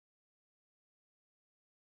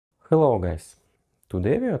Hello guys,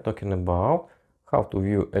 today we are talking about how to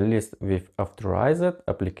view a list with authorized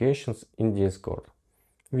applications in Discord.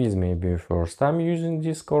 This may be your first time using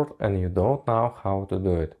Discord and you don't know how to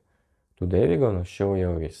do it. Today we're gonna show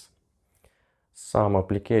you this. Some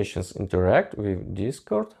applications interact with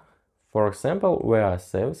Discord. For example, there are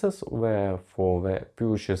services where for the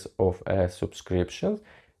purchase of a subscription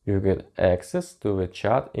you get access to the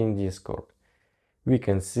chat in Discord. We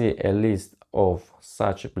can see a list of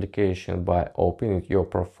such application by opening your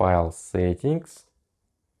profile settings,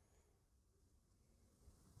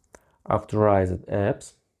 authorized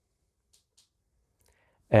apps,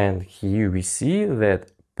 and here we see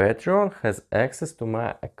that Patreon has access to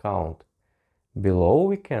my account. Below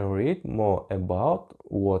we can read more about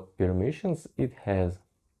what permissions it has.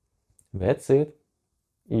 That's it.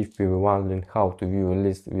 If you were wondering how to view a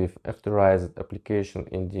list with authorized application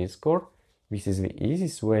in Discord, this is the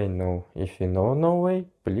easiest way now. If you know no way,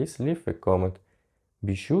 please leave a comment.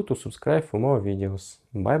 Be sure to subscribe for more videos.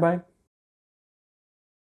 Bye bye.